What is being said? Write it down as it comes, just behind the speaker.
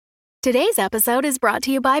Today's episode is brought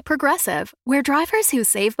to you by Progressive, where drivers who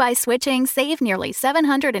save by switching save nearly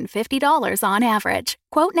 $750 on average.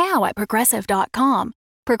 Quote now at Progressive.com.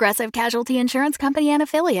 Progressive Casualty Insurance Company and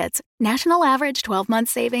Affiliates. National average 12-month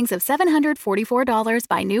savings of $744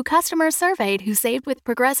 by new customers surveyed who saved with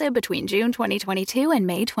Progressive between June 2022 and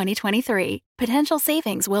May 2023. Potential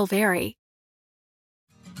savings will vary.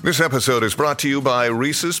 This episode is brought to you by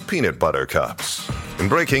Reese's Peanut Butter Cups. In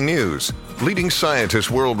breaking news, leading scientists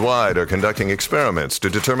worldwide are conducting experiments to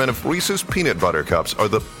determine if Reese's Peanut Butter Cups are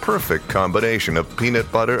the perfect combination of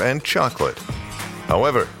peanut butter and chocolate.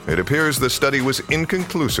 However, it appears the study was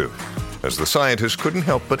inconclusive, as the scientists couldn't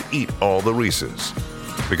help but eat all the Reese's.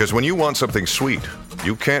 Because when you want something sweet,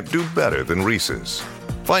 you can't do better than Reese's.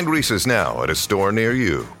 Find Reese's now at a store near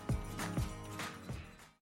you.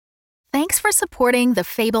 Thanks for supporting the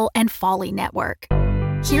Fable and Folly Network.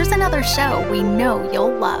 Here's another show we know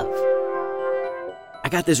you'll love. I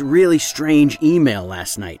got this really strange email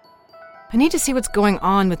last night. I need to see what's going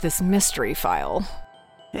on with this mystery file.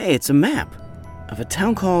 Hey, it's a map of a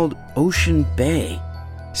town called Ocean Bay.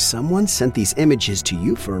 Someone sent these images to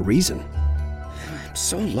you for a reason. I'm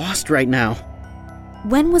so lost right now.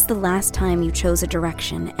 When was the last time you chose a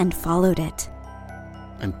direction and followed it?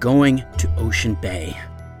 I'm going to Ocean Bay.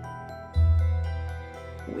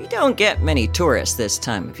 We don't get many tourists this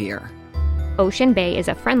time of year. Ocean Bay is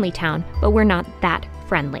a friendly town, but we're not that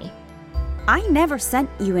friendly. I never sent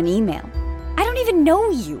you an email. I don't even know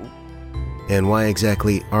you. And why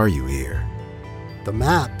exactly are you here? The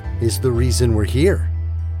map is the reason we're here.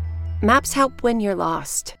 Maps help when you're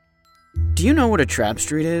lost. Do you know what a trap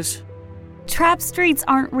street is? Trap streets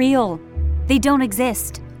aren't real. They don't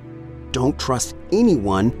exist. Don't trust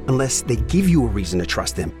anyone unless they give you a reason to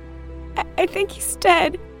trust them. I think he's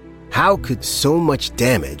dead. How could so much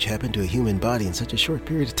damage happen to a human body in such a short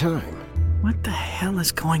period of time? What the hell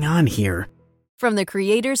is going on here? From the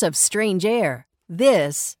creators of Strange Air,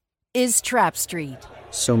 this is Trap Street.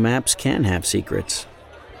 So maps can have secrets.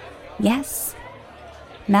 Yes.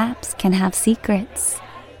 Maps can have secrets.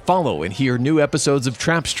 Follow and hear new episodes of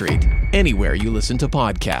Trap Street anywhere you listen to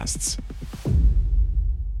podcasts.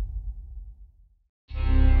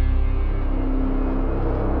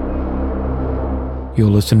 You're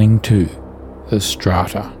listening to The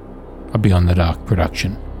Strata, a Beyond the Dark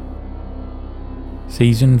production.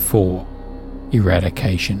 Season 4,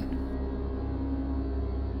 Eradication.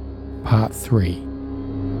 Part 3.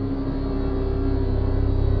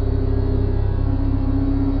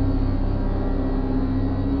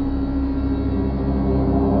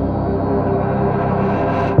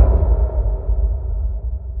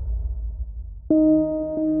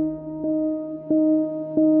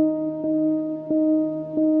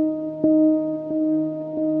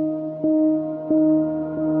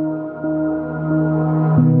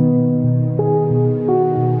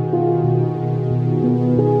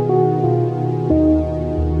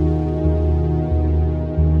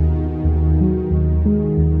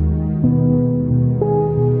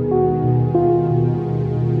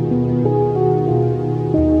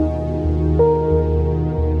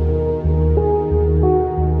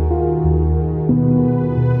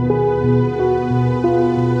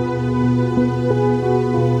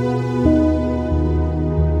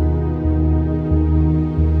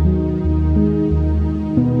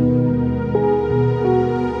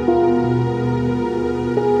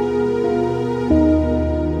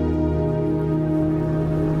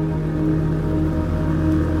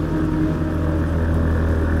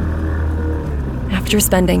 After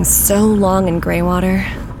spending so long in Greywater,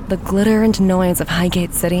 the glitter and noise of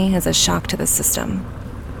Highgate City is a shock to the system.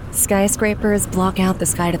 Skyscrapers block out the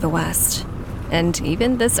sky to the west. And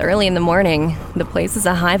even this early in the morning, the place is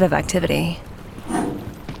a hive of activity.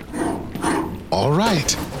 All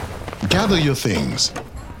right. Gather your things.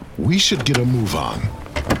 We should get a move on.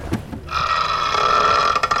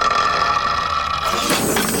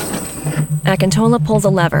 Akintola pulls a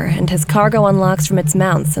lever, and his cargo unlocks from its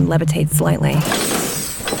mounts and levitates slightly.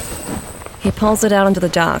 He pulls it out onto the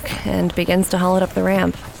dock and begins to haul it up the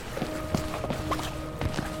ramp.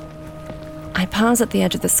 I pause at the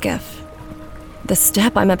edge of the skiff. The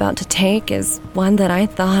step I'm about to take is one that I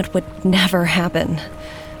thought would never happen.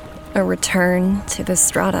 A return to the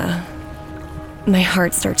strata. My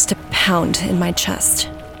heart starts to pound in my chest.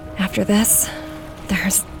 After this,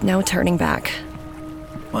 there's no turning back.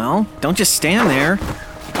 Well, don't just stand there.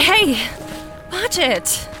 Hey! Watch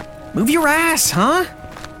it! Move your ass, huh?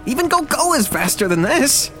 Even Go is faster than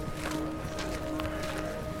this.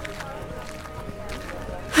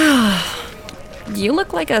 You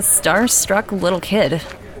look like a star-struck little kid.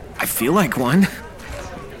 I feel like one.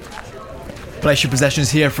 Place your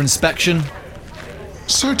possessions here for inspection.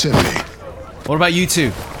 Certainly. What about you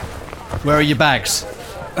two? Where are your bags?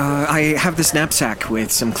 I have this knapsack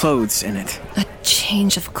with some clothes in it. A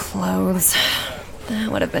change of clothes.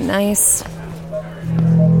 That would have been nice.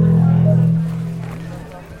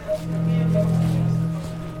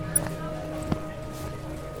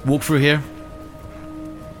 Walk through here.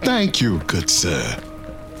 Thank you, good sir.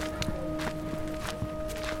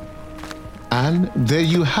 And there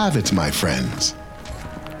you have it, my friends.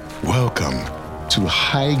 Welcome to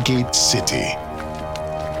Highgate City.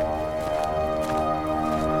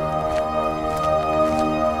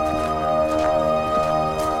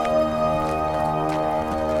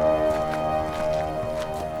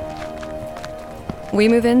 We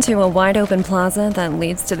move into a wide-open plaza that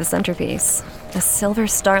leads to the centerpiece, a silver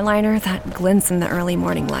starliner that glints in the early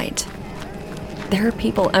morning light. There are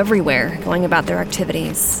people everywhere going about their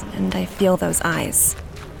activities, and I feel those eyes,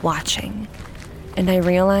 watching. And I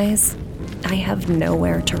realize I have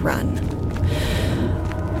nowhere to run.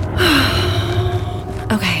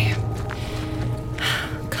 Okay.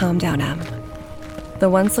 Calm down, Em. The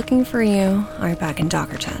ones looking for you are back in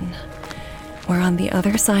Dockerton. We're on the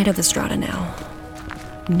other side of the strata now.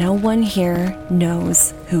 No one here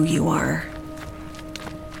knows who you are.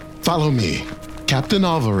 Follow me. Captain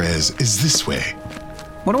Alvarez is this way.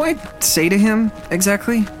 What do I say to him,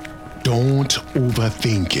 exactly? Don't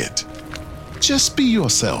overthink it. Just be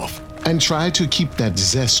yourself and try to keep that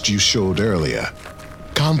zest you showed earlier.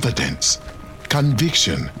 Confidence,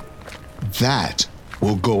 conviction. That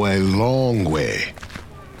will go a long way.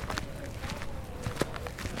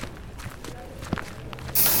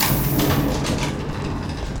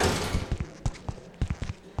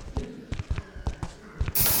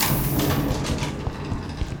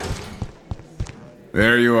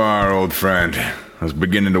 There you are, old friend. I was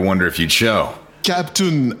beginning to wonder if you'd show.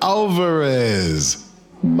 Captain Alvarez,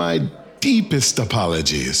 my deepest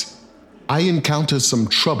apologies. I encountered some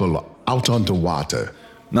trouble out on the water.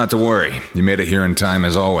 Not to worry. You made it here in time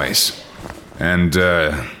as always. And,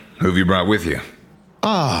 who have you brought with you?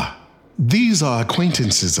 These are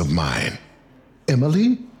acquaintances of mine.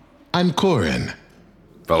 Emily and Corin.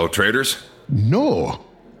 Fellow traders? No,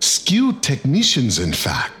 skilled technicians, in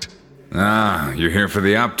fact. You're here for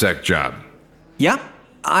the OpTech job. Yep,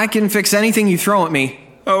 I can fix anything you throw at me.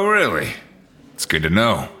 Oh, really? It's good to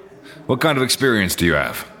know. What kind of experience do you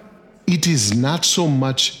have? It is not so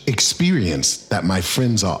much experience that my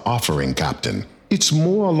friends are offering, Captain. It's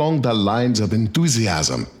more along the lines of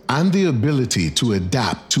enthusiasm and the ability to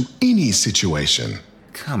adapt to any situation.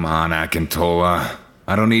 Come on, Akintola.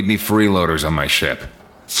 I don't need any freeloaders on my ship.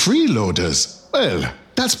 Freeloaders? Well,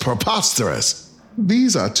 that's preposterous.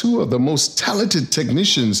 These are two of the most talented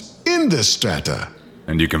technicians in the strata.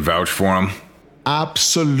 And you can vouch for them?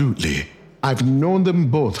 Absolutely. I've known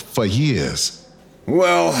them both for years.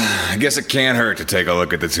 Well, I guess it can't hurt to take a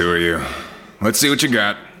look at the two of you. Let's see what you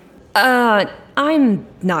got. I'm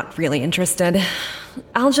not really interested.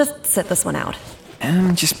 I'll just sit this one out.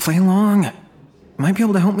 Just play along. Might be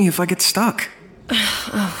able to help me if I get stuck.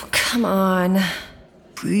 Oh, come on.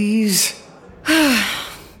 Please?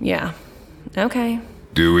 Yeah. Okay.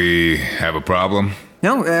 Do we have a problem?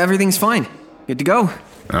 No, everything's fine. Good to go.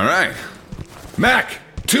 All right. Mac,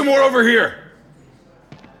 2 more over here.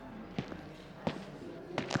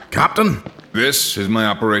 Captain? This is my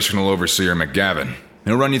operational overseer, McGavin.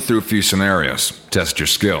 He'll run you through a few scenarios, test your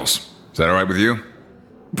skills. Is that all right with you?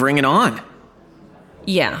 Bring it on.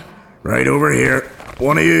 Yeah. Right over here.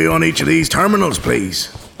 One of you on each of these terminals, please.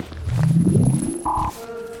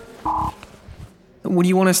 What do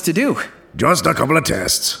you want us to do? Just a couple of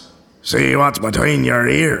tests. See what's between your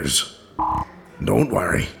ears. Don't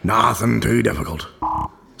worry, nothing too difficult.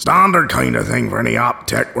 Standard kind of thing for any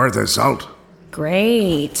OpTech worth his salt.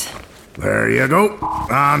 Great. There you go.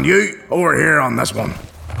 And you, over here on this one.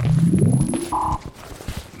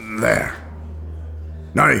 There.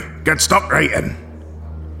 Now, get stuck right in.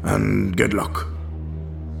 And good luck.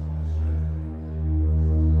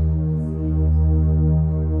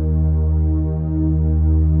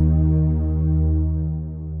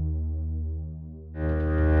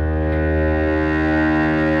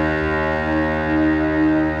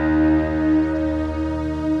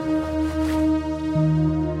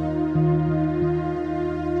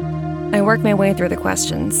 I work my way through the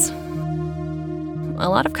questions. A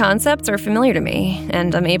lot of concepts are familiar to me,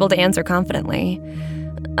 and I'm able to answer confidently.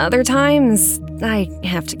 Other times, I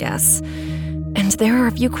have to guess. And there are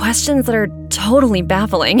a few questions that are totally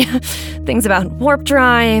baffling. Things about warp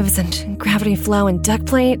drives and gravity flow and deck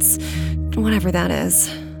plates, whatever that is.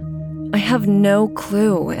 I have no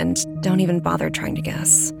clue and don't even bother trying to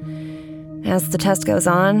guess. As the test goes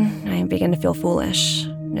on, I begin to feel foolish,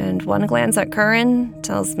 and one glance at Curran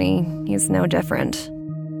tells me he's no different.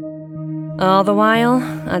 All the while,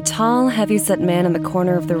 a tall, heavy-set man in the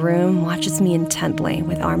corner of the room watches me intently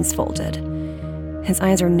with arms folded. His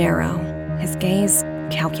eyes are narrow, his gaze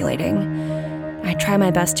calculating. I try my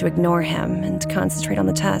best to ignore him and concentrate on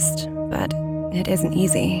the test, but it isn't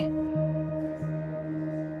easy.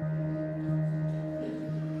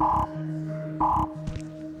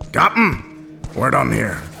 Captain, we're done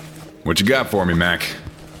here. What you got for me, Mac?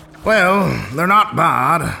 Well, they're not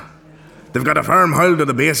bad. They've got a firm hold to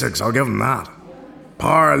the basics, I'll give them that.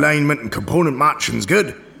 Power alignment and component matching's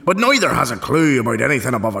good, but neither has a clue about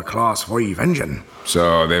anything above a Class 5 engine.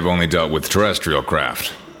 So they've only dealt with terrestrial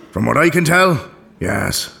craft? From what I can tell,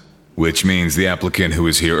 yes. Which means the applicant who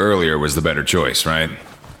was here earlier was the better choice, right?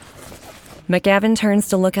 McGavin turns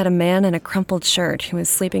to look at a man in a crumpled shirt who is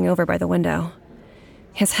sleeping over by the window.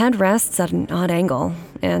 His head rests at an odd angle,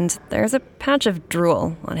 and there's a patch of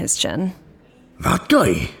drool on his chin. That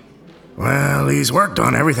guy? Well, he's worked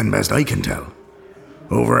on everything best I can tell.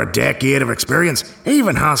 Over a decade of experience, he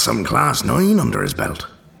even has some Class 9 under his belt.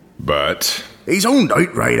 But? He's owned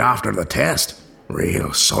outright after the test.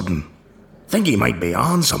 Real sudden. Think he might be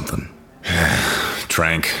on something.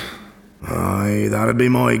 Trank. Aye, that'd be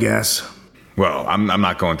my guess. Well, I'm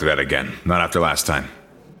not going through that again. Not after last time.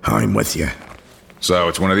 I'm with you. So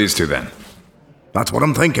it's one of these two then? That's what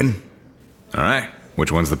I'm thinking. Alright,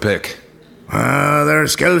 which one's the pick? Their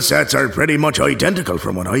skill sets are pretty much identical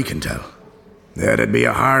from what I can tell. That'd be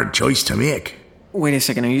a hard choice to make. Wait a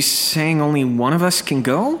second, are you saying only one of us can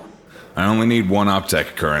go? I only need one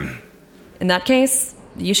optech, Curran. In that case,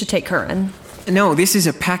 you should take Curran. No, this is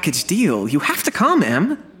a package deal. You have to come,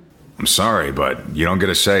 Em. I'm sorry, but you don't get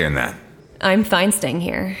a say in that. I'm fine staying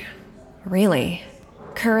here. Really.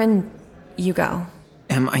 Curran, you go.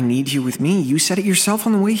 Em, I need you with me. You said it yourself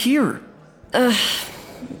on the way here.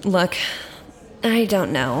 Look, I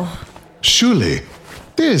don't know. Surely,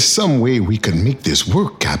 there's some way we can make this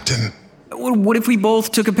work, Captain. What if we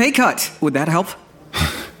both took a pay cut? Would that help?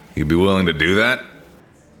 You'd be willing to do that?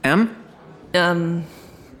 Em?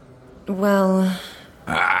 Well...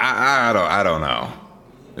 I don't know.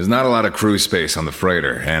 There's not a lot of crew space on the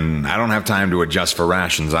freighter, and I don't have time to adjust for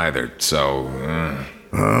rations either, so...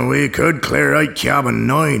 we could clear out cabin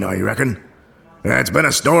 9, I reckon. It's been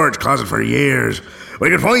a storage closet for years. We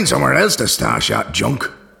could find somewhere else to stash that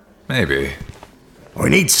junk. Maybe. I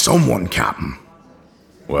need someone, Captain.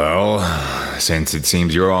 Well, since it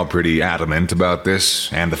seems you're all pretty adamant about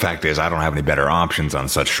this, and the fact is I don't have any better options on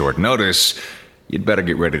such short notice, you'd better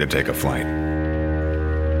get ready to take a flight.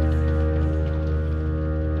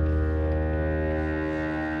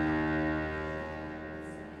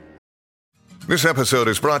 This episode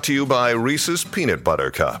is brought to you by Reese's Peanut Butter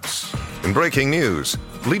Cups. In breaking news,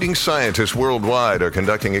 leading scientists worldwide are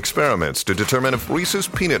conducting experiments to determine if Reese's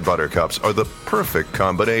Peanut Butter Cups are the perfect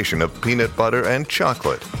combination of peanut butter and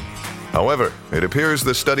chocolate. However, it appears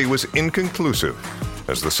the study was inconclusive,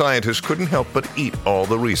 as the scientists couldn't help but eat all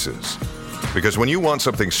the Reese's. Because when you want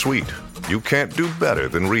something sweet, you can't do better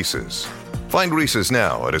than Reese's. Find Reese's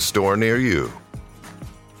now at a store near you.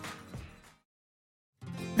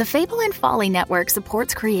 The Fable and Folly Network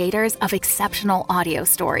supports creators of exceptional audio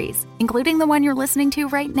stories, including the one you're listening to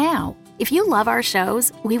right now. If you love our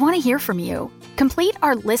shows, we want to hear from you. Complete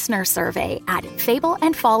our listener survey at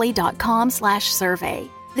fableandfolly.com/survey.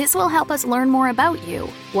 This will help us learn more about you,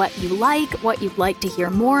 what you like, what you'd like to hear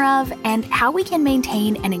more of, and how we can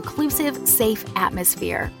maintain an inclusive, safe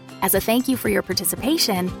atmosphere. As a thank you for your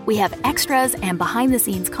participation, we have extras and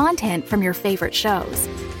behind-the-scenes content from your favorite shows.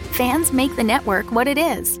 Fans make the network what it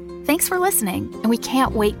is. Thanks for listening, and we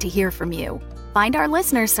can't wait to hear from you. Find our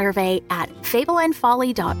listener survey at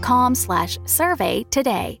fableandfolly.com/survey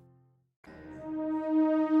today.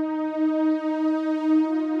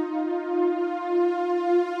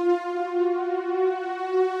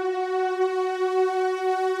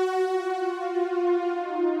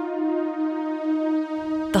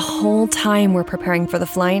 The whole time we're preparing for the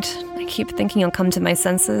flight, I keep thinking I'll come to my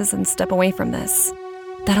senses and step away from this.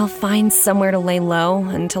 That I'll find somewhere to lay low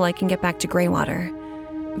until I can get back to Greywater.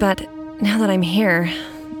 But now that I'm here,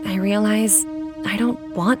 I realize I don't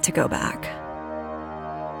want to go back.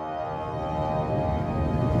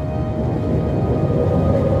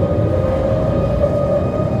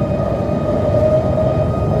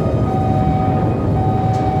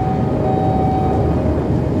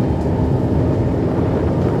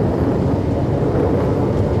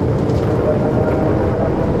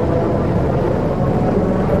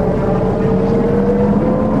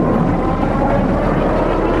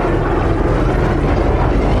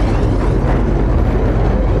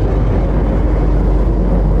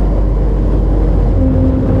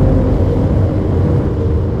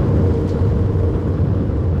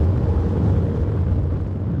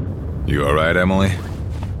 Emily?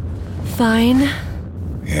 Fine.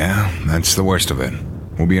 Yeah, that's the worst of it.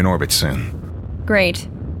 We'll be in orbit soon. Great.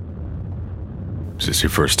 Is this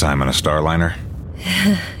your first time on a Starliner?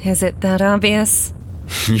 Is it that obvious?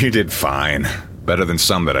 You did fine. Better than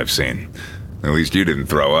some that I've seen. At least you didn't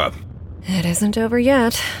throw up. It isn't over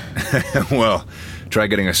yet. Well, try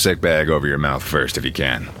getting a sick bag over your mouth first if you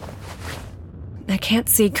can. I can't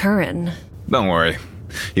see Curran. Don't worry.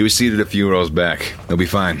 He was seated a few rows back. He'll be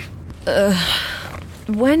fine.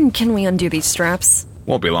 When can we undo these straps?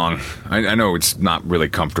 Won't be long. I know it's not really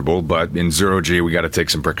comfortable, but in zero-G we gotta take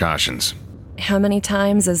some precautions. How many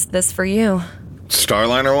times is this for you?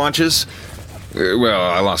 Starliner launches? Well,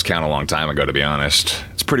 I lost count a long time ago, to be honest.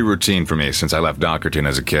 It's pretty routine for me since I left Dockerton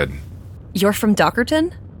as a kid. You're from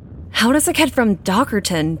Dockerton? How does a kid from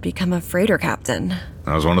Dockerton become a freighter captain?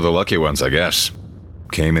 I was one of the lucky ones, I guess.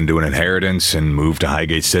 Came into an inheritance and moved to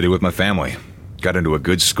Highgate City with my family. Got into a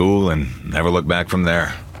good school and never looked back from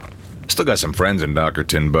there. Still got some friends in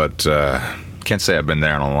Dockerton, but can't say I've been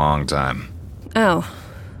there in a long time. Oh,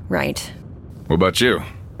 right. What about you?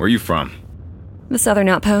 Where are you from? The Southern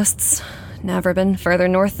Outposts. Never been further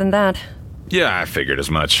north than that. Yeah, I figured as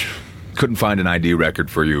much. Couldn't find an ID record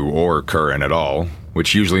for you or Curran at all,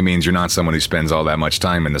 which usually means you're not someone who spends all that much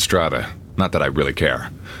time in the strata. Not that I really care.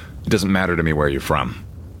 It doesn't matter to me where you're from.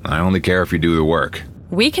 I only care if you do the work.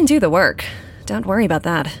 We can do the work. Don't worry about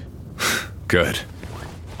that. Good.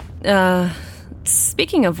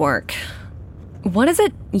 Speaking of work, what is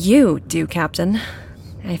it you do, Captain?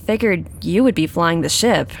 I figured you would be flying the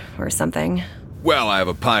ship or something. Well, I have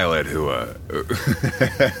a pilot who,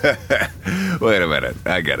 Wait a minute,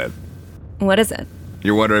 I get it. What is it?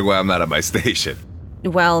 You're wondering why I'm not at my station.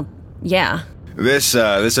 Well, yeah. This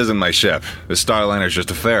isn't my ship. The Starliner's just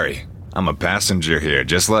a ferry. I'm a passenger here,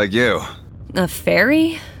 just like you. A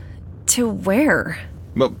ferry? To where?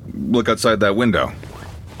 Well, look outside that window.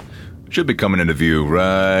 Should be coming into view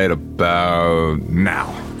right about now.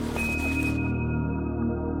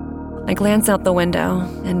 I glance out the window,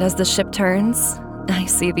 and as the ship turns, I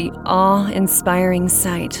see the awe-inspiring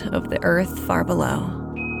sight of the Earth far below.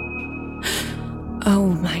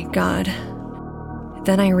 Oh my god.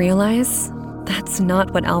 Then I realize that's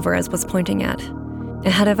not what Alvarez was pointing at.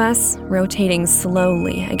 Ahead of us, rotating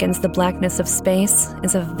slowly against the blackness of space,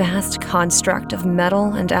 is a vast construct of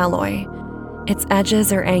metal and alloy. Its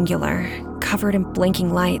edges are angular, covered in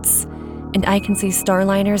blinking lights, and I can see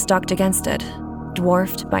Starliners docked against it,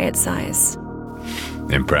 dwarfed by its size.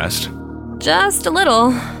 Impressed? Just a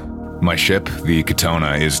little. My ship, the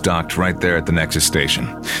Katona, is docked right there at the Nexus station.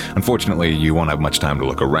 Unfortunately, you won't have much time to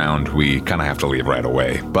look around. We kind of have to leave right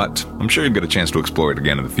away, but I'm sure you'll get a chance to explore it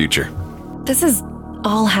again in the future. This is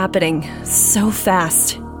all happening so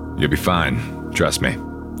fast. You'll be fine. Trust me.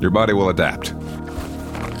 Your body will adapt.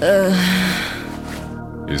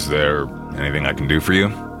 Is there anything I can do for you?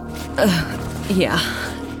 Yeah.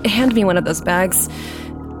 Hand me one of those bags.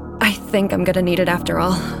 I think I'm gonna need it after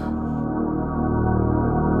all.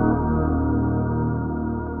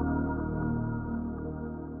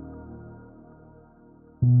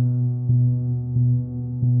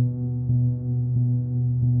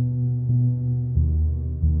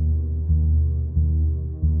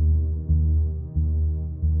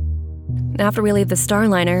 After we leave the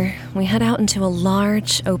Starliner, we head out into a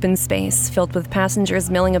large, open space filled with passengers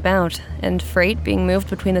milling about and freight being moved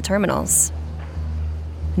between the terminals.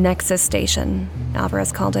 Nexus Station,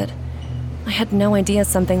 Alvarez called it. I had no idea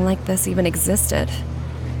something like this even existed.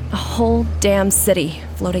 A whole damn city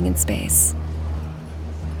floating in space.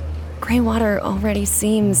 Greywater already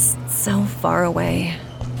seems so far away.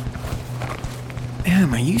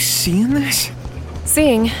 Em, are you seeing this?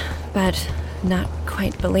 Seeing, but not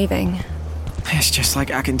quite believing. It's just like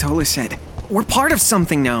Akintola said. We're part of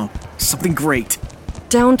something now. Something great.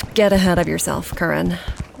 Don't get ahead of yourself, Curran.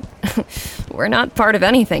 We're not part of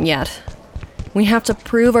anything yet. We have to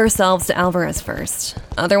prove ourselves to Alvarez first.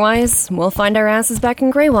 Otherwise, we'll find our asses back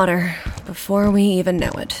in Greywater before we even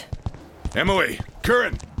know it. Emily!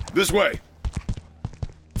 Curran! This way!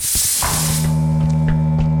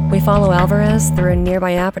 We follow Alvarez through a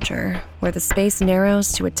nearby aperture where the space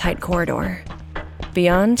narrows to a tight corridor.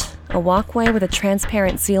 Beyond, a walkway with a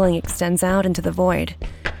transparent ceiling extends out into the void,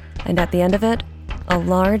 and at the end of it, a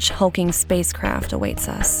large, hulking spacecraft awaits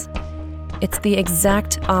us. It's the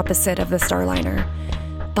exact opposite of the Starliner,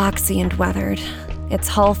 boxy and weathered, its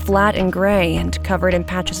hull flat and gray and covered in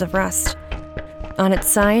patches of rust. On its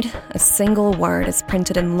side, a single word is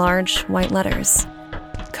printed in large, white letters.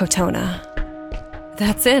 Kotona.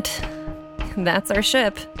 That's it. That's our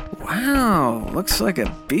ship. Wow, looks like a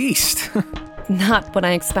beast. Not what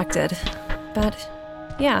I expected, but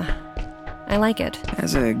yeah, I like it.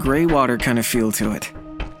 Has a grey water kind of feel to it.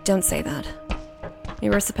 Don't say that.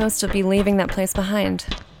 You were supposed to be leaving that place behind.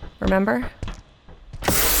 Remember?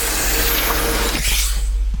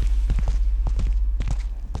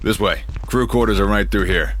 This way. Crew quarters are right through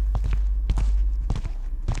here.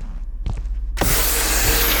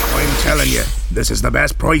 I'm telling you, this is the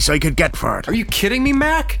best price I could get for it. Are you kidding me,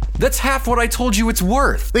 Mac? That's half what I told you it's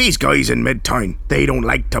worth. These guys in Midtown, they don't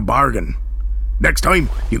like to bargain. Next time,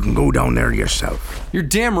 you can go down there yourself. You're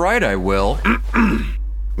damn right I will.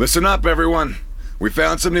 Listen up, everyone. We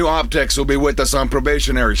found some new optics who'll be with us on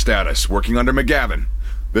probationary status, working under McGavin.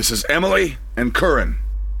 This is Emily and Curran.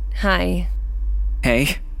 Hi.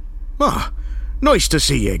 Hey. Ah, nice to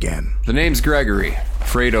see you again. The name's Gregory,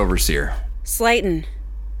 freight overseer. Slayton,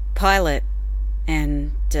 pilot,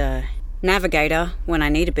 and, navigator when I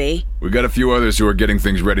need to be. We got a few others who are getting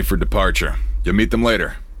things ready for departure. You'll meet them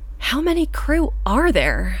later. How many crew are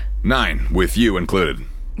there? 9, with you included.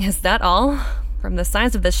 Is that all? From the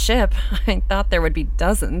size of the ship, I thought there would be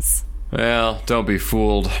dozens. Well, don't be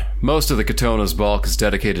fooled. Most of the Katona's bulk is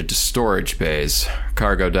dedicated to storage bays,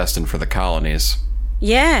 cargo destined for the colonies.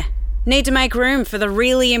 Yeah, need to make room for the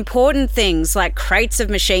really important things like crates of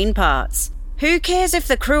machine parts. Who cares if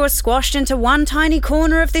the crew are squashed into one tiny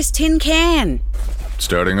corner of this tin can?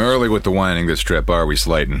 Starting early with the whining this trip, are we,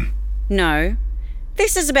 Slayton? No.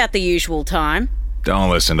 This is about the usual time. Don't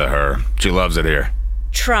listen to her. She loves it here.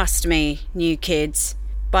 Trust me, new kids.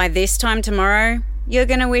 By this time tomorrow, you're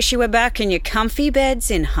gonna wish you were back in your comfy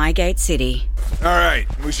beds in Highgate City. All right,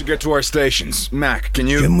 we should get to our stations. Mac, can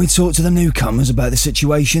you... Can we talk to the newcomers about the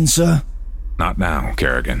situation, sir? Not now,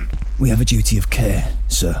 Kerrigan. We have a duty of care,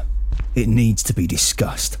 sir. It needs to be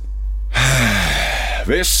discussed.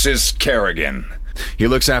 This is Kerrigan. He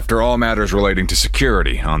looks after all matters relating to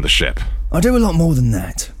security on the ship. I do a lot more than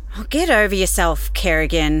that. Oh, get over yourself,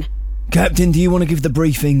 Kerrigan. Captain, do you want to give the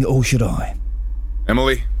briefing, or should I?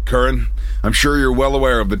 Emily, Curran, I'm sure you're well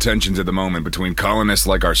aware of the tensions at the moment between colonists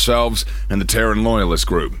like ourselves and the Terran Loyalist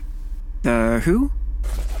group. Who?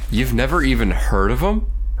 You've never even heard of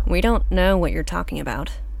them? We don't know what you're talking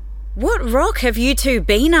about. What rock have you two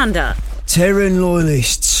been under? Terran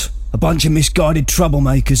Loyalists. A bunch of misguided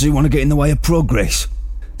troublemakers who want to get in the way of progress.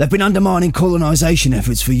 They've been undermining colonisation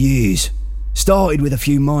efforts for years. Started with a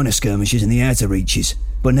few minor skirmishes in the outer reaches,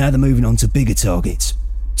 but now they're moving on to bigger targets.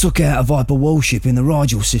 Took out a Viper warship in the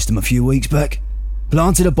Rigel system a few weeks back.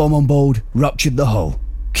 Planted a bomb on board, ruptured the hull.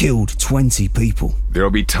 Killed 20 people. There'll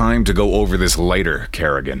be time to go over this later,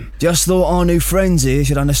 Kerrigan. Just thought our new friends here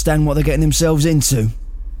should understand what they're getting themselves into.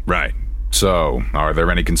 Right. So, are there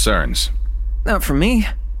any concerns? Not from me.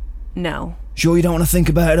 No. Sure you don't want to think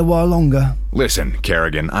about it a while longer? Listen,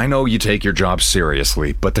 Kerrigan, I know you take your job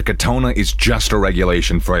seriously, but the Katona is just a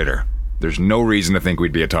regulation freighter. There's no reason to think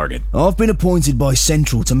we'd be a target. I've been appointed by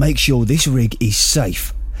Central to make sure this rig is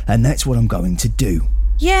safe, and that's what I'm going to do.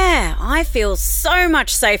 Yeah, I feel so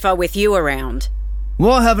much safer with you around.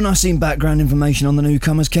 Why haven't I seen background information on the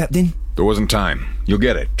newcomers, Captain? There wasn't time. You'll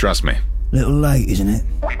get it, trust me. Little late, isn't it?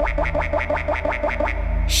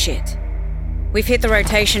 Shit. We've hit the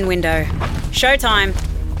rotation window. Showtime.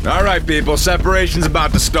 All right, people, separation's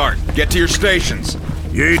about to start. Get to your stations.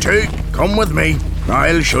 You two, come with me.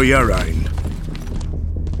 I'll show you around.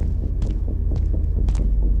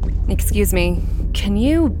 Excuse me, can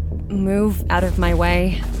you move out of my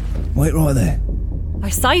way? Wait right there. I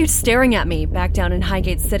saw you staring at me back down in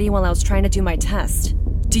Highgate City while I was trying to do my test.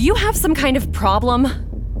 Do you have some kind of problem?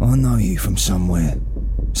 I know you from somewhere.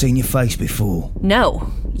 Seen your face before. No,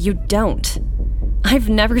 you don't. I've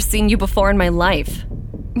never seen you before in my life.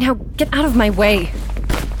 Now, get out of my way.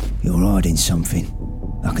 You're hiding something.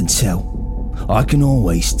 I can tell. I can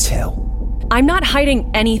always tell. I'm not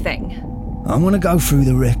hiding anything. I'm gonna go through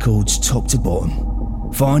the records top to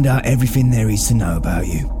bottom. Find out everything there is to know about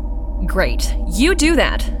you. Great. You do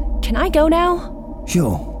that. Can I go now?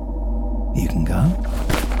 Sure. You can go.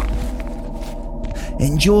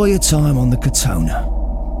 Enjoy your time on the Katona.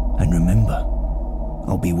 And remember,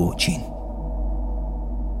 I'll be watching.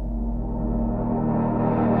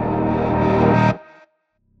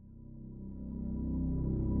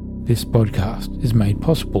 This podcast is made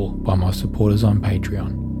possible by my supporters on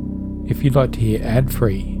Patreon. If you'd like to hear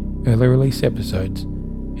ad-free, early release episodes,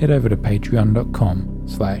 head over to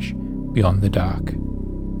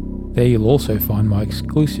patreon.com/beyondthedark. There you'll also find my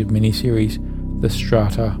exclusive miniseries, The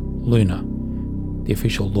Strata Luna, the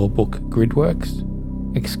official lawbook Gridworks,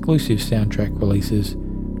 exclusive soundtrack releases,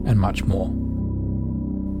 and much more.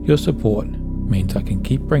 Your support means I can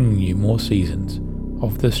keep bringing you more seasons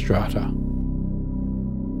of The Strata.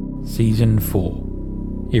 Season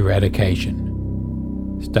 4, Eradication.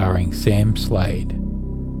 starring Sam Slade,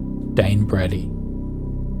 Dane Brady,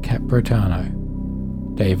 Kat Bretano,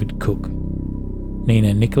 David Cook,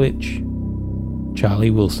 Nina Nikolic,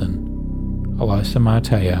 Charlie Wilson, Elisa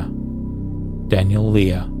Martea, Daniel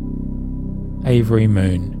Lear, Avery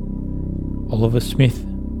Moon, Oliver Smith,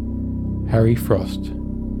 Harry Frost,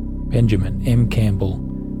 Benjamin M. Campbell,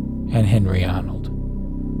 and Henry Arnold.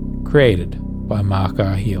 Created by Mark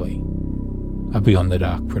R. Healy, a Beyond the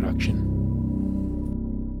Dark production.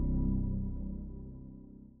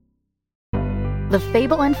 The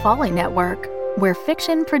Fable and Folly Network, where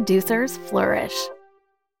fiction producers flourish.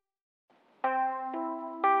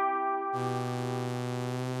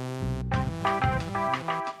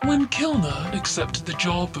 When Kilner accepted the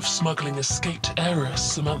job of smuggling escaped heiress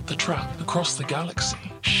Samantha Trapp across the galaxy,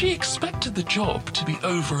 she expected the job to be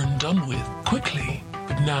over and done with quickly.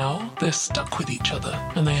 But now they're stuck with each other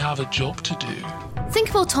and they have a job to do. Think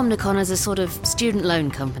of Automnicon as a sort of student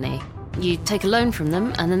loan company. You take a loan from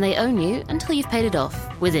them and then they own you until you've paid it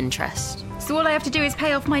off, with interest. So all I have to do is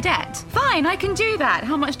pay off my debt? Fine, I can do that.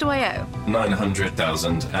 How much do I owe?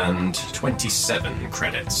 900,027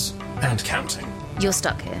 credits. And counting. You're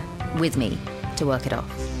stuck here, with me, to work it off.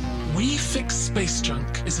 We Fix Space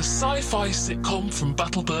Junk is a sci-fi sitcom from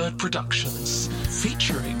Battlebird Productions,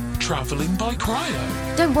 featuring travelling by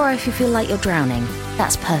cryo. Don't worry if you feel like you're drowning.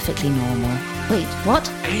 That's perfectly normal. Wait, what?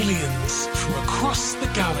 Aliens from across the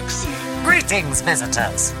galaxy. Greetings,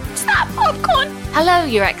 visitors. Is that popcorn? Hello,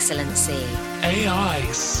 Your Excellency.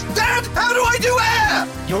 AIs. Dad, how do I do air?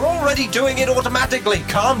 You're already doing it automatically.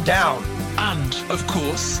 Calm down. And, of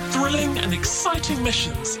course, thrilling and exciting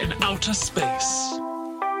missions in outer space.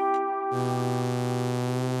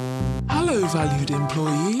 Hello, valued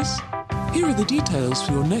employees. Here are the details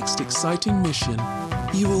for your next exciting mission.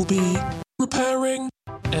 You will be repairing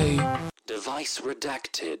a Device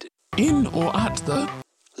redacted. in or at the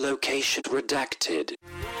Location redacted.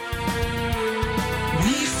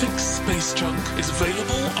 We Fix Space Junk is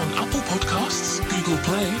available on Apple Podcasts, Google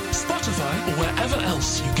Play, Spotify, or wherever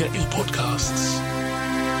else you get your podcasts.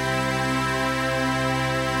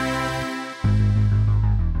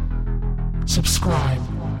 Subscribe,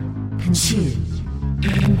 consume,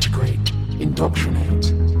 integrate,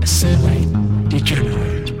 indoctrinate, assimilate,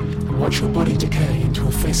 degenerate, and watch your body decay into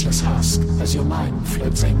a faceless husk as your mind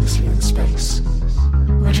floats aimlessly in space.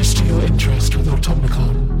 Register your interest with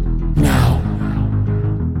Automnicon now.